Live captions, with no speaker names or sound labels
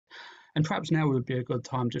And perhaps now would be a good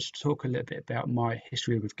time just to talk a little bit about my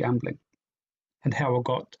history with gambling and how I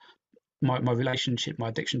got my relationship, my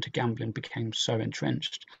addiction to gambling became so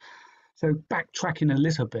entrenched. So backtracking a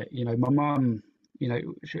little bit, my mum,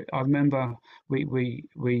 I remember we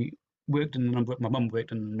worked in a number of, my mum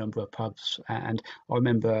worked in a number of pubs, and I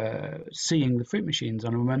remember seeing the fruit machines,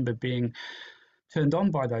 and I remember being turned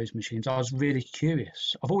on by those machines. I was really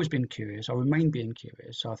curious. I've always been curious. I remain being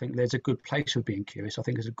curious. So I think there's a good place for being curious. I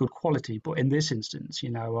think there's a good quality. But in this instance,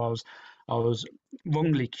 I was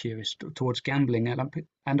wrongly curious towards gambling, and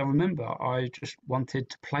I remember I just wanted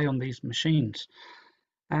to play on these machines.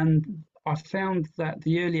 And I found that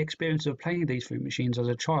the early experience of playing these fruit machines as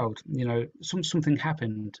a child, something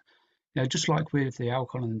happened. Just like with the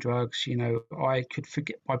alcohol and drugs, I could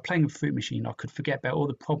forget by playing a fruit machine, I could forget about all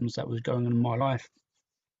the problems that was going on in my life.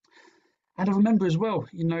 And I remember as well,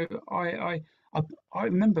 I, I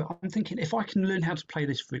remember I'm thinking if I can learn how to play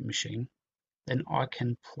this fruit machine, then I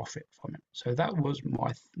can profit from it. So that was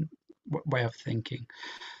my way of thinking.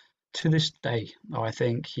 To this day, I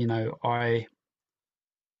think, I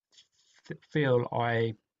feel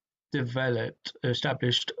I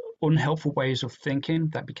established unhelpful ways of thinking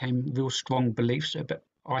that became real strong beliefs that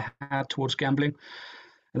I had towards gambling.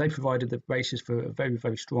 And they provided the basis for a very,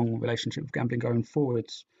 very strong relationship with gambling going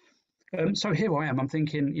forwards. So here I am. I'm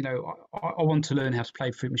thinking, I want to learn how to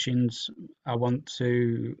play fruit machines. I want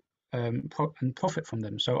to and profit from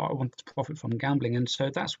them. So I want to profit from gambling, and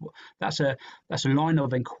so that's a line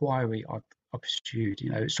of inquiry I pursued.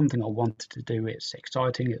 It's something I wanted to do. It's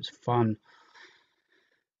exciting. It's fun.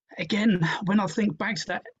 Again, when I think back to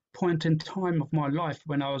that point in time of my life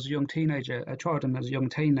when I was a young teenager, a child and as a young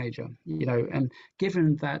teenager, and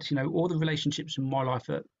given that, all the relationships in my life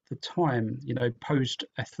at the time, posed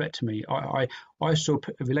a threat to me, I saw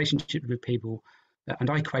a relationship with people and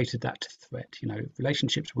I equated that to threat.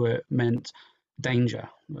 Relationships were meant danger,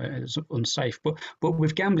 it's unsafe. But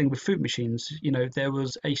with gambling, with fruit machines, there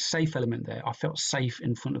was a safe element there. I felt safe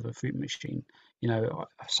in front of a fruit machine,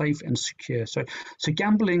 safe and secure. So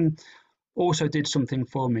gambling also did something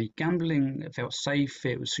for me. Gambling felt safe,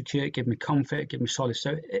 it was secure, it gave me comfort, it gave me solace.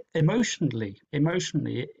 So emotionally,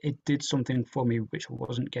 it did something for me which I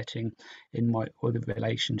wasn't getting in my other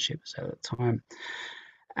relationships at the time.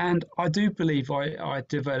 And I do believe I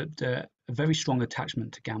developed a very strong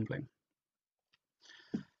attachment to gambling.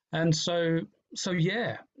 And so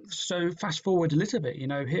yeah, so fast forward a little bit,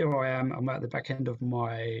 here I am, I'm at the back end of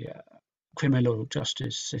my criminal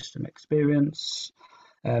justice system experience,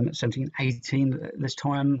 at 17, 18 at this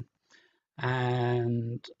time.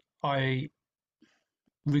 And I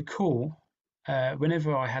recall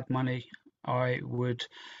whenever I had money, I would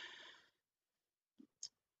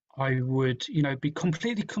be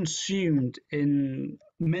completely consumed in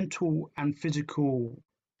mental and physical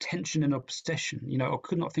tension and obsession. I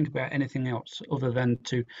could not think about anything else other than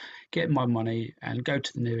to get my money and go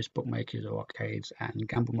to the nearest bookmakers or arcades and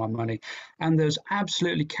gamble my money. And there's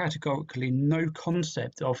absolutely categorically no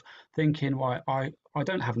concept of thinking, well, I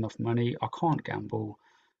don't have enough money, I can't gamble.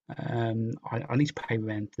 I need to pay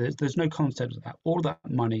rent. There's no concept of that. All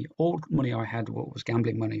money I had was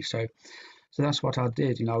gambling money. So that's what I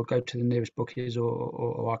did. I would go to the nearest bookies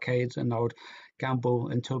or arcades, and I would gamble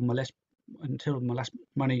until my last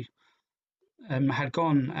money had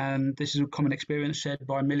gone. And this is a common experience shared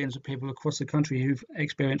by millions of people across the country who've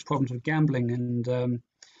experienced problems with gambling. And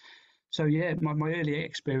so yeah, my early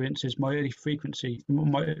experiences, my early frequency,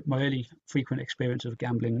 my early frequent experience of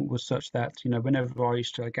gambling was such that whenever I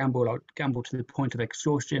used to gamble, I'd gamble to the point of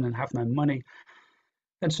exhaustion and have no money.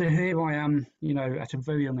 And so here I am, at a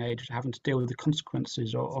very young age, having to deal with the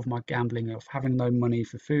consequences of my gambling, of having no money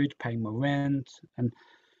for food, paying my rent,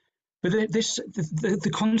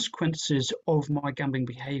 the consequences of my gambling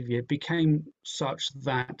behaviour became such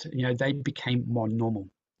that they became more normal.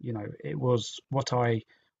 It was what I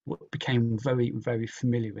became very, very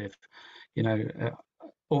familiar with.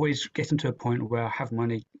 Always getting to a point where I have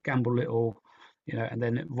money, gamble little, and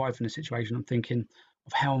then arrive in a situation I'm thinking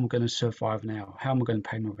of how I'm going to survive now, how am I going to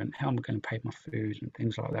pay my rent, how am I going to pay my food, and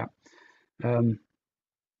things like that. Um,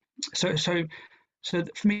 so for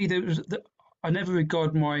me, I never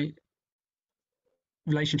regard my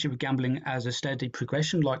relationship with gambling as a steady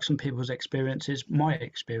progression like some people's experiences. My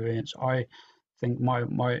experience, I think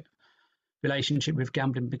my relationship with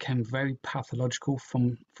gambling became very pathological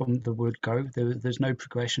from the word go. There's no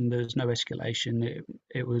progression, there's no escalation.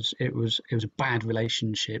 It was a bad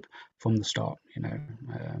relationship from the start.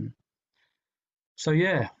 So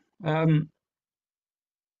yeah, um,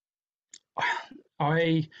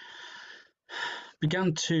 I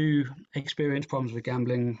began to experience problems with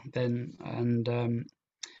gambling then, and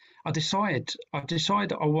I decided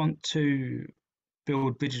I want to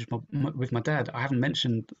build bridges with my dad. I haven't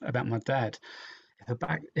mentioned about my dad.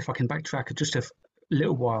 If I can backtrack just a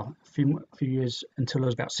little while, a few years until I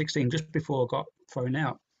was about 16, just before I got thrown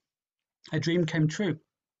out, a dream came true.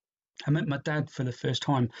 I met my dad for the first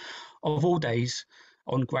time, of all days,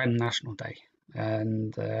 on Grand National Day,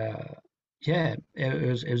 and yeah, it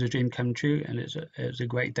was a dream come true, and it was a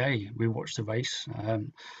great day. We watched the race.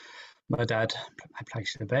 My dad had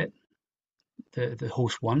placed a bet. The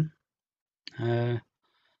horse won. Uh,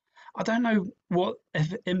 I don't know what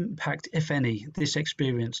impact, if any, this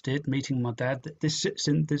experience did. Meeting my dad, the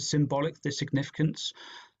symbolic, the significant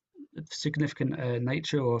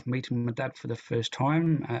nature of meeting my dad for the first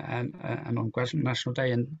time, and on National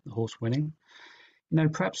Day, and the horse winning.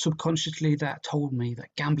 Perhaps subconsciously that told me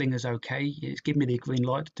that gambling is okay. It's given me the green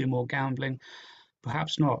light to do more gambling.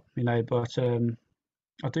 Perhaps not, but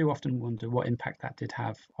I do often wonder what impact that did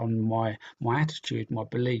have on my attitude, my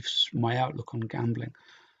beliefs, my outlook on gambling.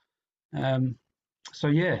 Um, so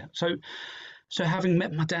yeah, so having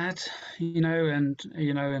met my dad, and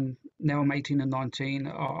now I'm 18 and 19,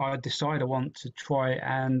 I decide I want to try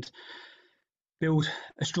and build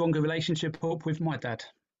a stronger relationship up with my dad.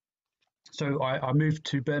 So I moved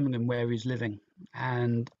to Birmingham where he's living,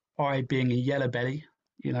 and I, being a yellow belly,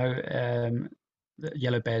 the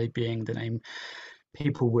yellow belly being the name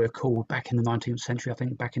people were called back in the 19th century, I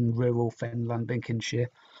think back in rural Fenland, Lincolnshire.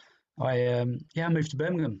 I moved to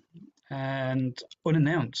Birmingham, and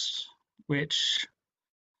unannounced, which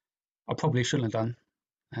I probably shouldn't have done.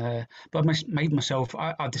 But made myself.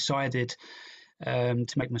 I decided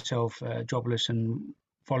to make myself jobless and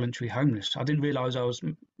voluntary homeless. I didn't realise I was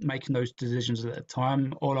making those decisions at the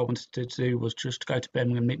time. All I wanted to do was just go to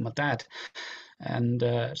Birmingham and meet my dad, and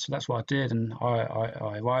so that's what I did. And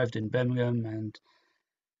I arrived in Birmingham, and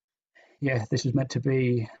yeah, this is meant to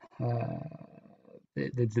be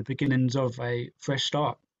the beginnings of a fresh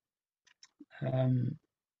start. Um,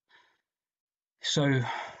 so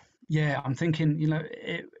yeah, I'm thinking,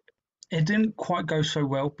 it didn't quite go so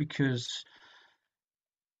well because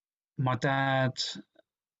my dad,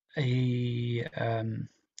 he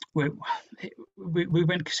we, we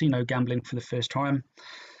went casino gambling for the first time,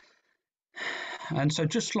 and so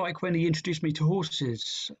just like when he introduced me to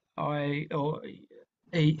horses, I or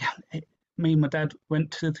he, me and my dad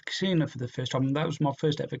went to the casino for the first time, and that was my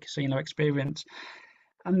first ever casino experience.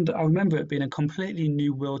 And I remember it being a completely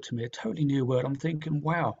new world to me, a totally new world. I'm thinking,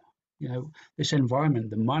 wow, this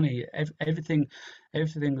environment, the money, everything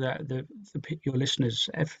that your listeners,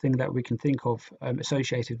 everything that we can think of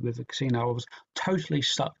associated with the casino, I was totally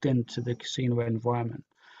sucked into the casino environment.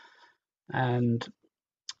 And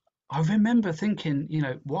I remember thinking,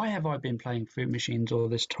 why have I been playing fruit machines all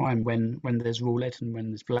this time when there's roulette and when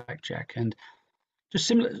there's blackjack, and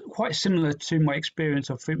just quite similar to my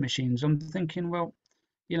experience of fruit machines. I'm thinking, well,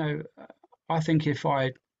 you know, I think if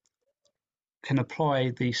I can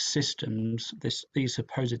apply these supposed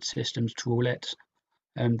systems to roulette,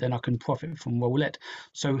 then I can profit from roulette.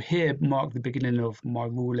 So here marked the beginning of my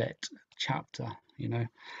roulette chapter,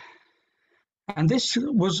 And this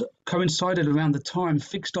was coincided around the time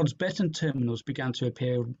fixed odds betting terminals began to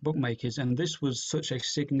appear in bookmakers, and this was such a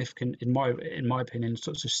significant, in my opinion,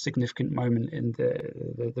 such a significant moment in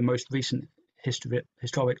the most recent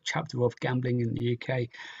historic chapter of gambling in the UK.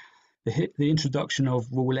 The introduction of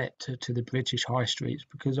roulette to the British high streets,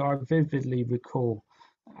 because I vividly recall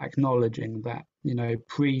acknowledging that,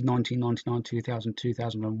 pre 1999, 2000,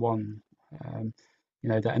 2001,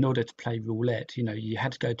 that in order to play roulette, you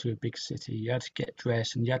had to go to a big city, you had to get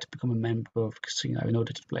dressed, and you had to become a member of a casino in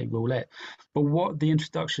order to play roulette. But what the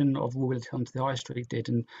introduction of roulette onto the high street did,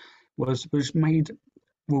 and was made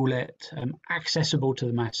roulette accessible to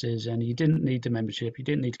the masses, and you didn't need the membership, you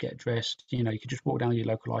didn't need to get dressed, you could just walk down your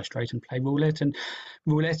local high street and play roulette. And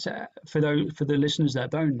roulette, for the listeners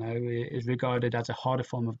that don't know, is regarded as a harder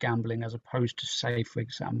form of gambling, as opposed to, say, for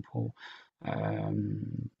example,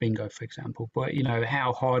 bingo, for example. But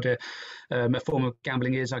how hard a form of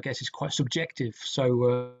gambling is, I guess, is quite subjective.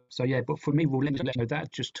 So yeah, but for me, roulette,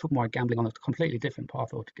 that just took my gambling on a completely different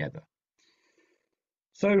path altogether.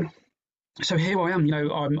 So here I am,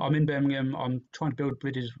 I'm in Birmingham. I'm trying to build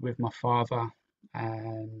bridges with my father,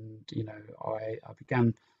 and I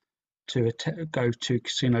began to go to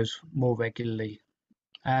casinos more regularly.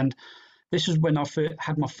 And this is when I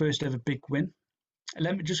had my first ever big win.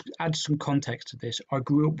 Let me just add some context to this. I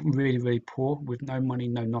grew up really, really poor, with no money,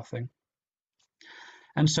 no nothing.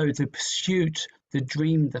 And so the pursuit, the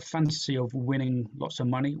dream, the fantasy of winning lots of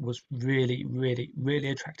money was really, really,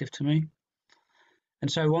 really attractive to me.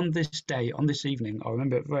 And so on this day, on this evening, I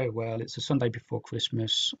remember it very well. It's a Sunday before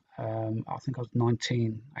Christmas. I think I was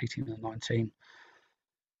 19, 18 or 19.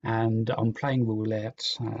 And I'm playing roulette,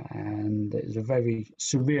 and it's a very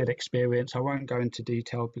surreal experience. I won't go into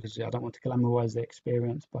detail because I don't want to glamorize the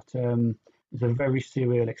experience, but it's a very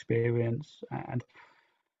surreal experience. And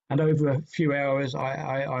over a few hours,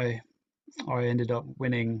 I ended up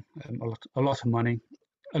winning a lot of money,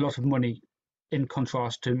 a lot of money in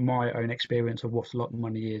contrast to my own experience of what a lot of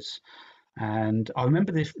money is. And I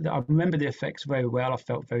remember this. I remember the effects very well. I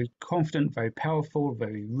felt very confident, very powerful,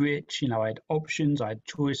 very rich. You know, I had options, I had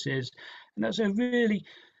choices, and that's a really.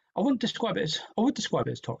 I would describe it as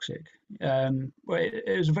toxic. But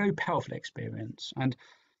it was a very powerful experience, and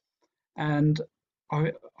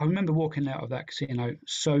I remember walking out of that casino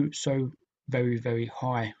so very very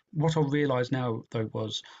high. What I realised now though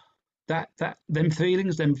was that them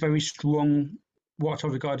feelings, them very strong, what I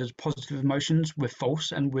regard as positive emotions, were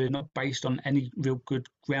false and were not based on any real good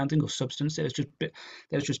grounding or substance. There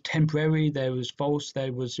was just temporary. There was false.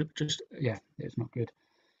 There was just yeah, it's not good.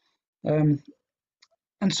 Um,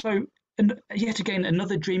 and so. And yet again,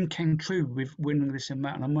 another dream came true with winning this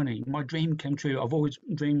amount of money. My dream came true. I've always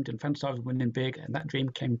dreamed and fantasized of winning big, and that dream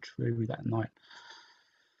came true that night.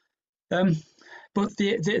 Um, but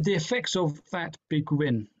the effects of that big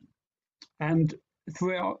win. And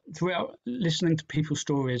throughout listening to people's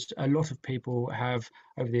stories, a lot of people have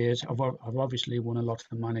over the years have obviously won a lot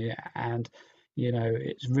of money, and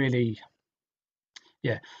it's really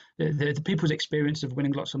yeah the people's experience of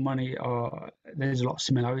winning lots of money are there's a lot of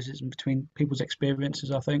similarities between people's experiences,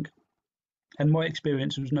 I think, and my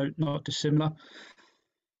experience was not dissimilar.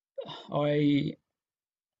 I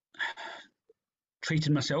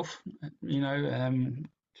treated myself,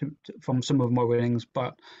 from some of my winnings,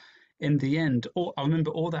 but in the end, I remember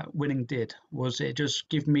all that winning did was it just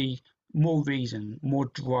give me more reason, more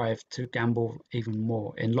drive to gamble even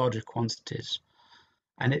more in larger quantities.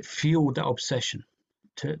 And it fueled that obsession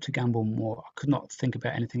to gamble more. I could not think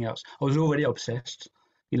about anything else. I was already obsessed,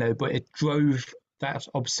 but it drove that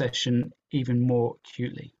obsession even more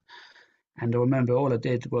acutely. And I remember all I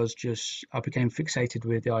did was I became fixated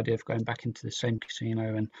with the idea of going back into the same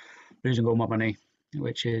casino and losing all my money,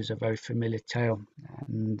 which is a very familiar tale.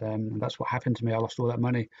 And that's what happened to me. I lost all that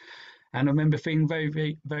money. And I remember feeling very,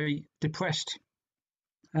 very, very depressed.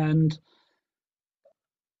 And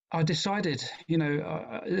I decided,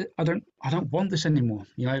 I don't want this anymore.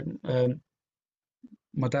 My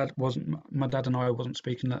dad and I wasn't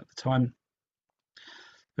speaking at the time.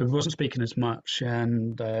 We wasn't speaking as much,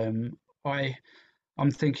 and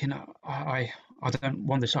I'm thinking I don't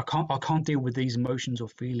want this. I can't deal with these emotions or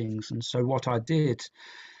feelings. And so what I did,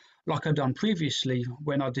 like I'd done previously,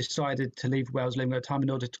 when I decided to leave where I was living at the time in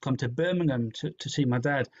order to come to Birmingham to see my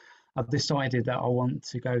dad, I decided that I want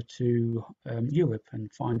to go to Europe and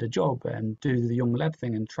find a job and do the young lad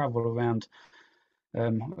thing and travel around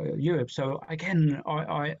Europe. So again,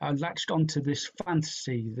 I latched onto this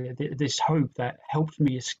fantasy, this hope that helped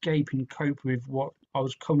me escape and cope with what I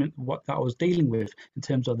was dealing with in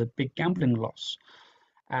terms of the big gambling loss,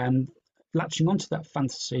 and latching onto that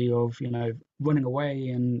fantasy of running away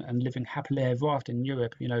and living happily ever after in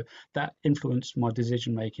Europe. That influenced my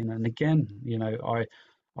decision making, and again,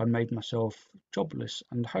 I made myself jobless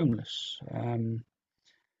and homeless. And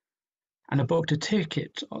I booked a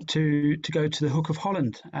ticket to go to the Hook of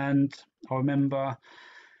Holland. And I remember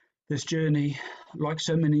this journey, like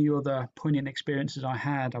so many other poignant experiences I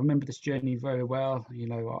had. I remember this journey very well.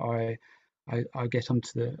 I get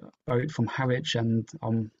onto the boat from Harwich and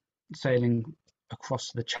I'm sailing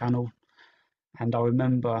across the channel. And I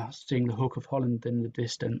remember seeing the Hook of Holland in the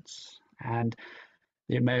distance, and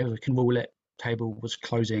the American roulette table was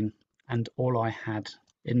closing, and all I had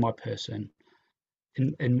in my person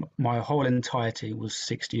in my whole entirety was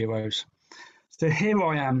 60 euros. So here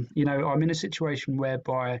I am, I'm in a situation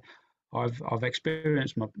whereby I've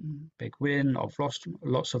experienced my big win. I've lost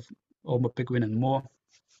lots of all my big win and more.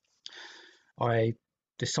 I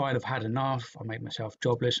decide I've had enough. I make myself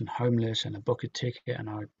jobless and homeless, and I book a ticket, and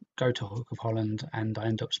I go to Hook of Holland, and I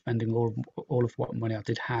end up spending all of what money I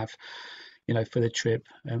did have, for the trip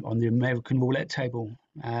on the American roulette table.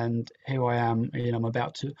 And here I am, I'm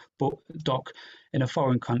about to dock in a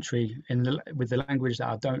foreign country with the language that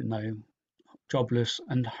I don't know, jobless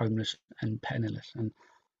and homeless and penniless. And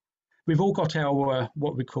we've all got our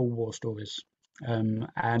what we call war stories. And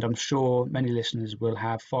I'm sure many listeners will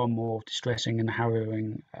have far more distressing and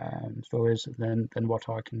harrowing stories than what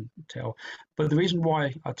I can tell. But the reason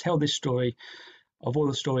why I tell this story of all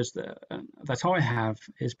the stories that I have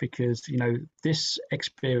is because this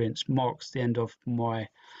experience marks the end of my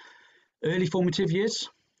early formative years,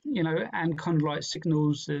 and kind of like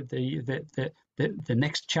signals the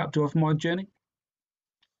next chapter of my journey.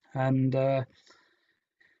 And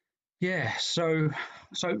yeah, so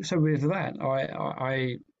with that,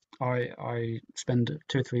 I spent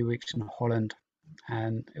 2 or 3 weeks in Holland,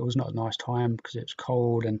 and it was not a nice time because it was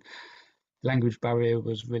cold and language barrier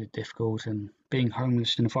was really difficult, and being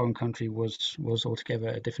homeless in a foreign country was altogether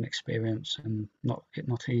a different experience and not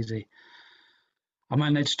easy. I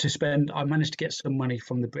managed to get some money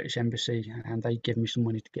from the British Embassy, and they gave me some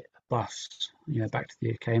money to get a bus, back to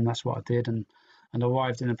the UK, and that's what I did. And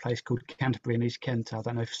arrived in a place called Canterbury in East Kent. I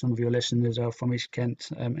don't know if some of your listeners are from East Kent,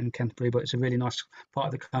 in Canterbury, but it's a really nice part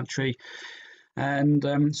of the country. And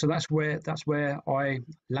so that's where I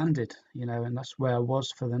landed, and that's where I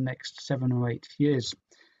was for the next 7 or 8 years.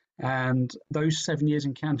 And those 7 years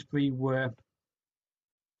in Canterbury were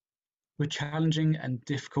challenging and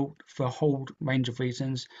difficult for a whole range of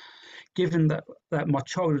reasons. Given that my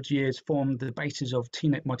childhood years formed the basis of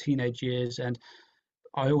my teenage years, and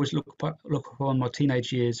I always look upon my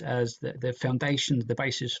teenage years as the foundation, the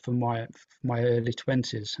basis for my early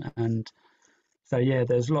 20s. And so yeah,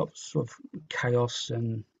 there's lots of chaos,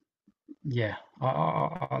 and yeah,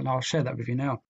 I'll share that with you now.